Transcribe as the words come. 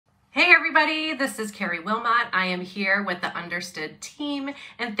Hey everybody, this is Keri Wilmot. I am here with the Understood team,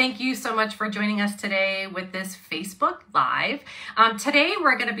 and thank you so much for joining us today with this Facebook Live. Today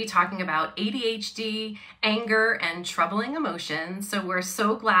we're going to be talking about ADHD, anger, and troubling emotions. So we're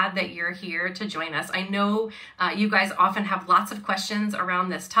so glad that you're here to join us. I know you guys often have lots of questions around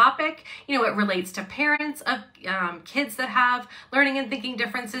this topic. You know, it relates to parents of kids that have learning and thinking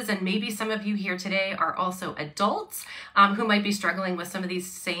differences, and maybe some of you here today are also adults who might be struggling with some of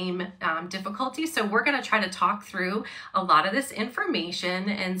these same difficulties. So we're going to try to talk through a lot of this information.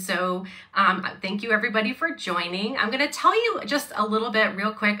 And so thank you everybody for joining. I'm going to tell you just a little bit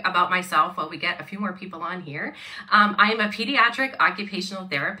real quick about myself while we get a few more people on here. I am a pediatric occupational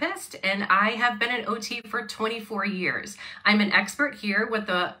therapist, and I have been an OT for 24 years. I'm an expert here with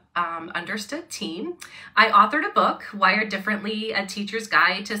the Understood team. I authored a book, Wired Differently, A Teacher's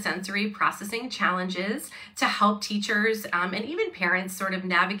Guide to Sensory Processing Challenges, to help teachers and even parents sort of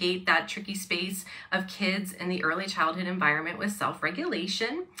navigate that tricky space of kids in the early childhood environment with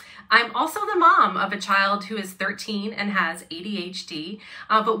self-regulation. I'm also the mom of a child who is 13 and has ADHD,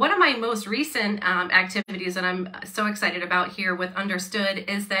 but one of my most recent activities that I'm so excited about here with Understood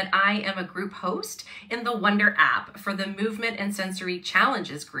is that I am a group host in the Wonder app for the Movement and Sensory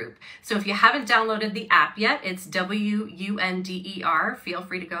Challenges group. So if you haven't downloaded the app yet, it's WUNDER. Feel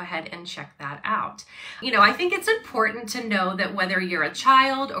free to go ahead and check that out. You know, I think it's important to know that whether you're a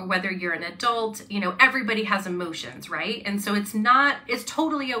child or whether you're an adult, you know, everybody has emotions, right? And so it's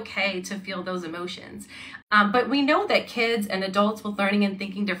totally okay to feel those emotions. But we know that kids and adults with learning and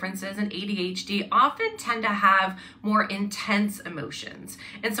thinking differences and ADHD often tend to have more intense emotions.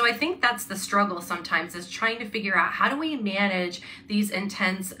 And so I think that's the struggle sometimes, is trying to figure out how do we manage these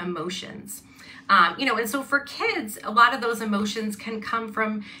intense emotions. You know, and so for kids, a lot of those emotions can come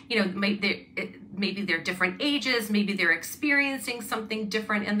from, you know, maybe they're different ages, maybe they're experiencing something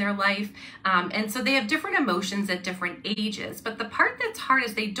different in their life. And so they have different emotions at different ages. But the part that's hard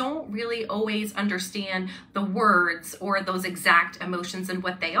is they don't really always understand the words or those exact emotions and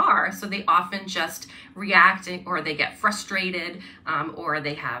what they are. So they often just react, or they get frustrated, or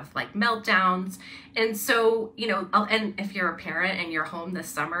they have like meltdowns. And so, you know, and if you're a parent and you're home this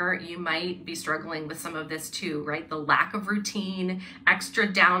summer, you might be struggling with some of this too, right? The lack of routine, extra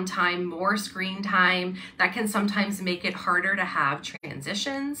downtime, more screen time, that can sometimes make it harder to have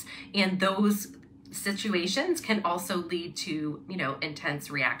transitions. And those situations can also lead to, you know,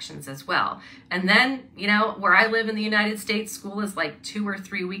 intense reactions as well. And then, you know, where I live in the United States, school is like 2 or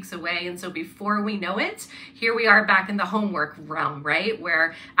 3 weeks away. And so before we know it, here we are back in the homework realm, right?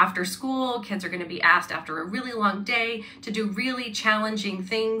 Where after school, kids are going to be asked after a really long day to do really challenging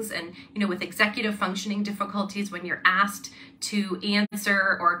things. And, you know, with executive functioning difficulties, when you're asked to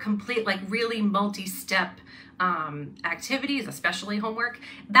answer or complete like really multi-step activities, especially homework,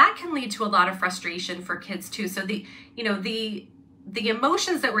 that can lead to a lot of frustration for kids too. So the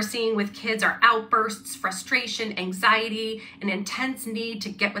emotions that we're seeing with kids are outbursts, frustration, anxiety, an intense need to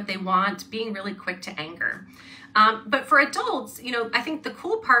get what they want, being really quick to anger. But for adults, you know, I think the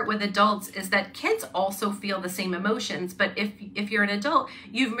cool part with adults is that kids also feel the same emotions. But if you're an adult,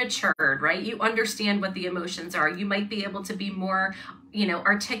 you've matured, right? You understand what the emotions are. You might be able to be more, you know,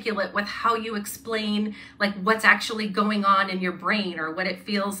 articulate with how you explain like what's actually going on in your brain or what it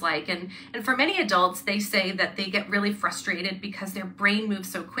feels like. And for many adults, they say that they get really frustrated because their brain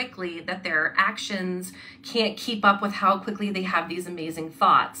moves so quickly that their actions can't keep up with how quickly they have these amazing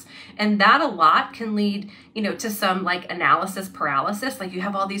thoughts. And that a lot can lead, you know, to some like analysis paralysis. Like you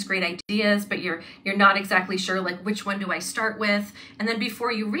have all these great ideas, but you're not exactly sure like which one do I start with? And then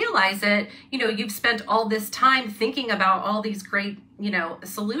before you realize it, you know, you've spent all this time thinking about all these great, you know,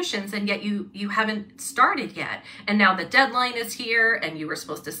 solutions, and yet you haven't started yet. And now the deadline is here and you were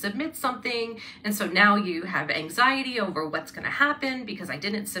supposed to submit something. And so now you have anxiety over what's going to happen because I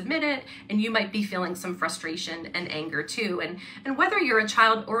didn't submit it. And you might be feeling some frustration and anger too. And whether you're a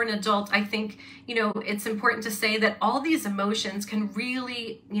child or an adult, I think, you know, it's important to say that all these emotions can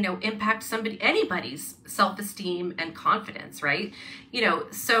really, you know, impact anybody's self-esteem and confidence, right? You know,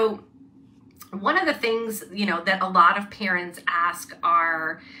 so one of the things, you know, that a lot of parents ask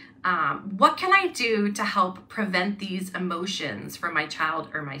are, what can I do to help prevent these emotions from my child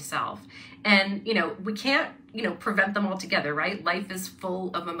or myself? And, you know, we can't, you know, prevent them altogether, right? Life is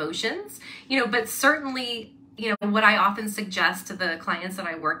full of emotions, you know, but certainly what I often suggest to the clients that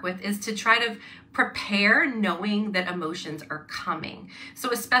I work with is to try to prepare knowing that emotions are coming. So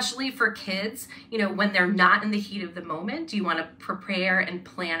especially for kids, when they're not in the heat of the moment, you want to prepare and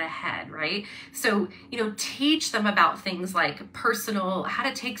plan ahead, right? So, teach them about things like how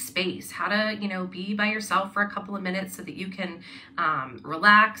to take space, how to, be by yourself for a couple of minutes so that you can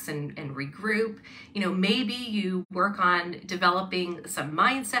relax and regroup. Maybe you work on developing some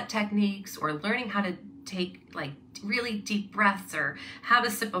mindset techniques or learning how to take really deep breaths or have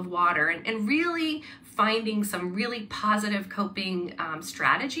a sip of water and really finding some really positive coping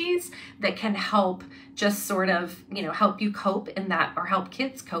strategies that can help just sort of, help you cope in that, or help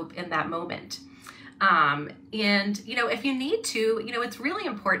kids cope in that moment. And, if you need to, it's really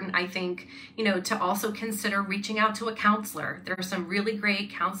important, I think, to also consider reaching out to a counselor. There are some really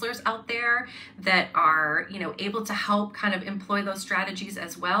great counselors out there that are, able to help kind of employ those strategies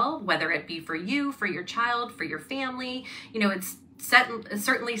as well, whether it be for you, for your child, for your family. It's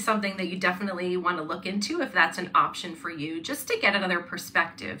certainly something that you definitely want to look into if that's an option for you, just to get another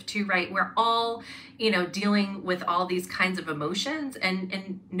perspective too, right? We're all, dealing with all these kinds of emotions,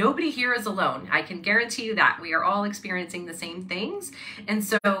 and nobody here is alone. I can guarantee you that we are all experiencing the same things. And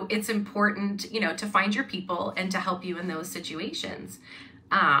so it's important, to find your people and to help you in those situations.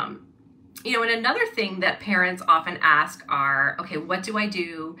 And another thing that parents often ask are, okay, what do I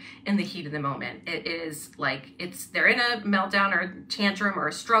do in the heat of the moment? It is like they're in a meltdown or tantrum or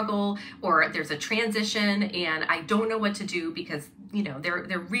a struggle, or there's a transition and I don't know what to do because,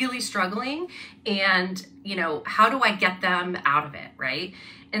 they're really struggling, and, how do I get them out of it, right?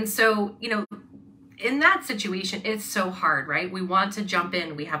 And so, in that situation, it's so hard, right? We want to jump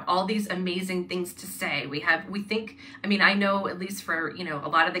in. We have all these amazing things to say. I know at least for, a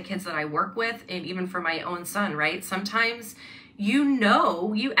lot of the kids that I work with, and even for my own son, right? Sometimes,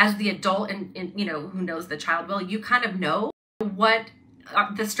 you as the adult and who knows the child well, you kind of know what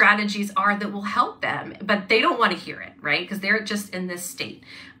the strategies are that will help them, but they don't want to hear it, right? Because they're just in this state.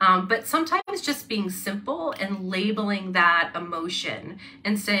 But sometimes just being simple and labeling that emotion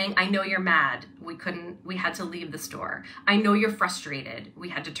and saying, I know you're mad. We had to leave the store. I know you're frustrated. We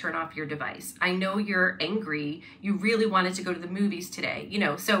had to turn off your device. I know you're angry. You really wanted to go to the movies today.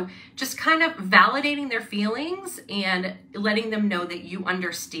 So just kind of validating their feelings and letting them know that you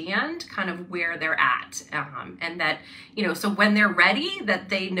understand kind of where they're at. And that, so when they're ready, that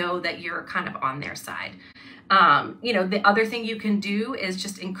they know that you're kind of on their side. The other thing you can do is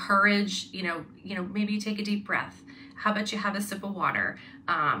just encourage, maybe take a deep breath. How about you have a sip of water?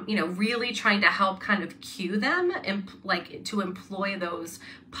 Really trying to help kind of cue them and to employ those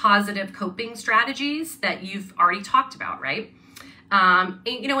positive coping strategies that you've already talked about, right?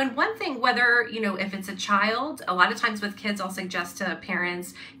 And one thing, whether, if it's a child, a lot of times with kids, I'll suggest to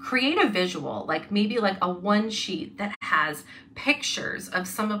parents, create a visual, maybe a one sheet that has pictures of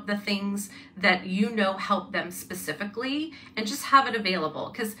some of the things that help them specifically, and just have it available.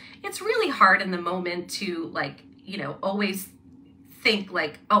 Because it's really hard in the moment to always think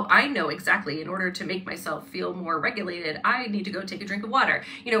oh, I know exactly, in order to make myself feel more regulated, I need to go take a drink of water.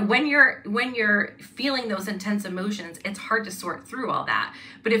 When you're feeling those intense emotions, it's hard to sort through all that.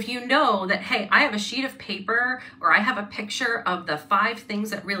 But if you know that, hey, I have a sheet of paper, or I have a picture of the 5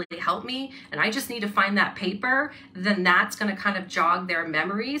 things that really help me, and I just need to find that paper, then that's going to kind of jog their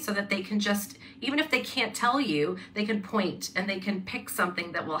memory so that they can just, even if they can't tell you, they can point and they can pick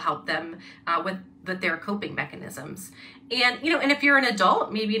something that will help them with their coping mechanisms. And, and if you're an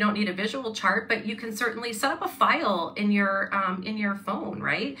adult, maybe you don't need a visual chart, but you can certainly set up a file in your phone,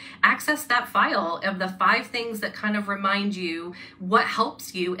 right? Access that file of the 5 things that kind of remind you what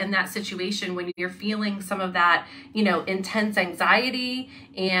helps you in that situation when you're feeling some of that, intense anxiety,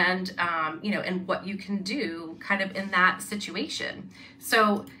 and, and what you can do kind of in that situation.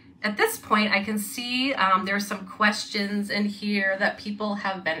 So at this point, I can see there's some questions in here that people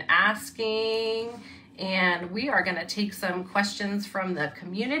have been asking, and we are going to take some questions from the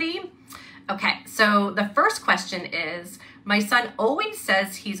community. Okay, so the first question is, my son always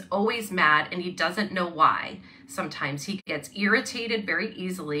says he's always mad and he doesn't know why. Sometimes he gets irritated very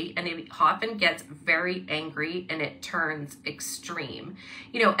easily, and he often gets very angry, and it turns extreme.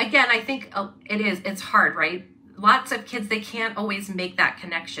 Again, I think it's hard, right? Lots of kids, they can't always make that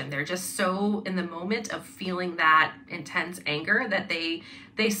connection. They're just so in the moment of feeling that intense anger that they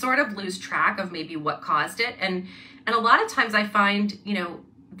sort of lose track of maybe what caused it. And a lot of times I find,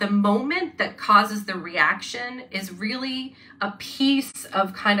 the moment that causes the reaction is really a piece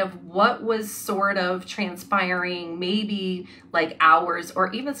of kind of what was sort of transpiring maybe like hours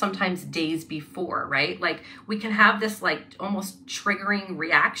or even sometimes days before, right? Like we can have this like almost triggering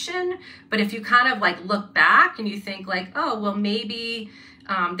reaction, but if you kind of like look back and you think like, oh, well, maybe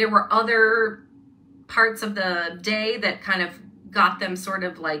there were other parts of the day that kind of got them sort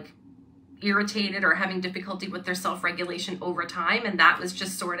of like irritated or having difficulty with their self-regulation over time, and that was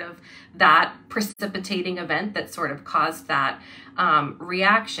just sort of that precipitating event that sort of caused that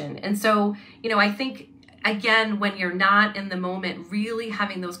reaction. And so, you know, I think again, when you're not in the moment, really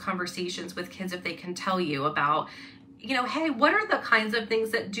having those conversations with kids, if they can tell you about, you know, hey, what are the kinds of things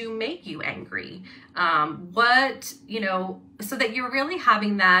that do make you angry? What, you know, so that you're really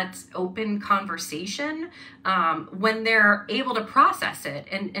having that open conversation when they're able to process it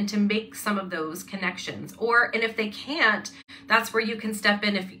and to make some of those connections. And if they can't, that's where you can step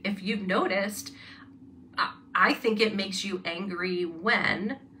in. If you've noticed, I think it makes you angry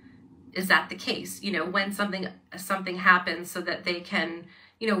when, is that the case? You know, when something happens, so that they can,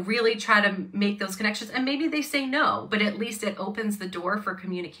 you know, really try to make those connections. And maybe they say no, but at least it opens the door for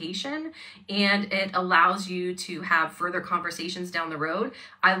communication and it allows you to have further conversations down the road.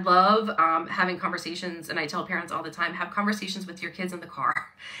 I love having conversations, and I tell parents all the time, have conversations with your kids in the car.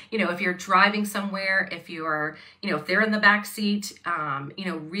 You know, if you're driving somewhere, if you're, you know, if they're in the back seat, you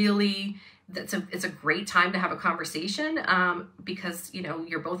know, really, it's a great time to have a conversation because, you know,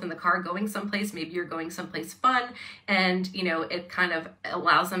 you're both in the car going someplace, maybe you're going someplace fun, and, you know, it kind of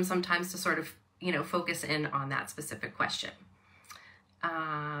allows them sometimes to sort of, you know, focus in on that specific question.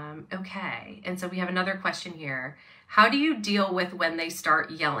 Okay, and so we have another question here. How do you deal with when they start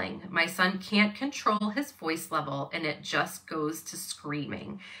yelling? My son can't control his voice level and it just goes to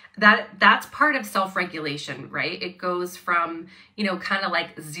screaming. That's part of self-regulation, right? It goes from, you know, kind of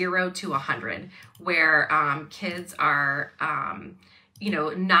like 0 to 100, where kids are, you know,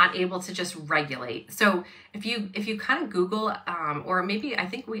 not able to just regulate. So if you kind of Google, or maybe I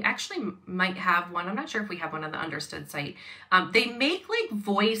think we actually might have one, I'm not sure if we have one on the Understood site. They make like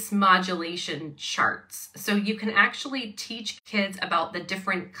voice modulation charts. So you can actually teach kids about the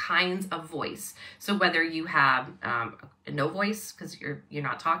different kinds of voice. So whether you have no voice because you're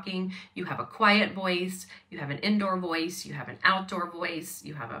not talking, you have a quiet voice, you have an indoor voice, you have an outdoor voice,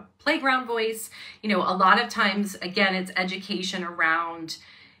 you have a playground voice. You know, a lot of times, again, it's education around,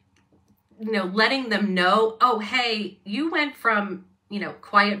 you know, letting them know, oh, hey, you went from, you know,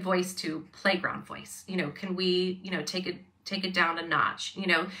 quiet voice to playground voice. You know, can we, you know, take it down a notch, you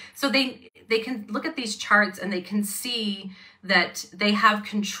know? So they can look at these charts and they can see that they have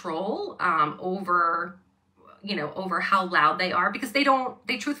control over, you know, over how loud they are, because they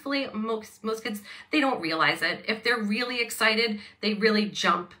truthfully, most kids, they don't realize it. If they're really excited, they really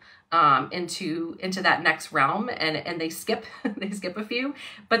jump into that next realm and they skip a few,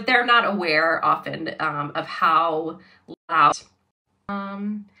 but they're not aware often of how loud.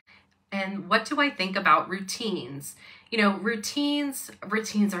 And what do I think about routines? You know, routines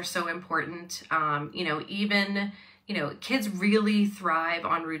are so important. You know, even, you know, kids really thrive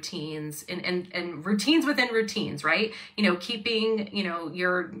on routines and routines within routines, right? You know, keeping, you know,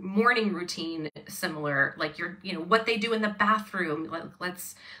 your morning routine similar, like your, you know, what they do in the bathroom.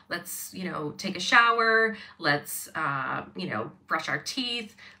 Let's, you know, take a shower. Let's, you know, brush our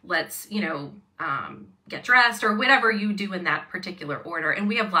teeth. Let's, you know, get dressed, or whatever you do in that particular order. And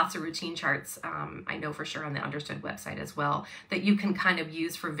we have lots of routine charts, I know for sure on the Understood website as well, that you can kind of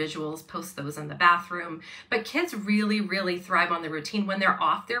use for visuals, post those in the bathroom. But kids really, really thrive on the routine. When they're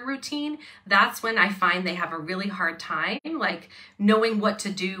off their routine, that's when I find they have a really hard time, like knowing what to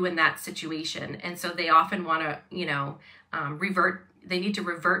do in that situation. And so they often want to, you know, they need to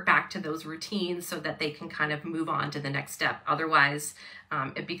revert back to those routines so that they can kind of move on to the next step. Otherwise,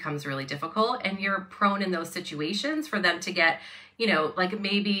 it becomes really difficult, and you're prone in those situations for them to get, you know, like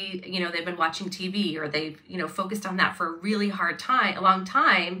maybe, you know, they've been watching TV or they've, you know, focused on that for a really long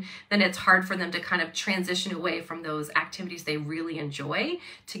time, then it's hard for them to kind of transition away from those activities they really enjoy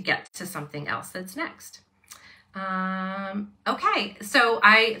to get to something else that's next. Okay, so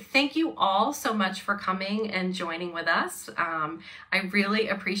I thank you all so much for coming and joining with us. I really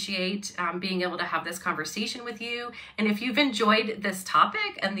appreciate being able to have this conversation with you. And if you've enjoyed this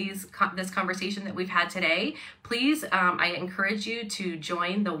topic and this conversation that we've had today, please, I encourage you to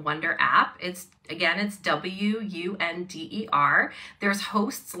join the Wonder app. Again, it's WUNDER. There's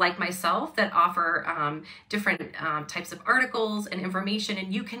hosts like myself that offer different types of articles and information,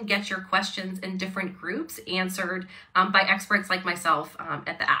 and you can get your questions in different groups answered by experts like myself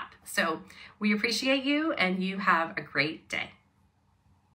at the app. So we appreciate you, and you have a great day.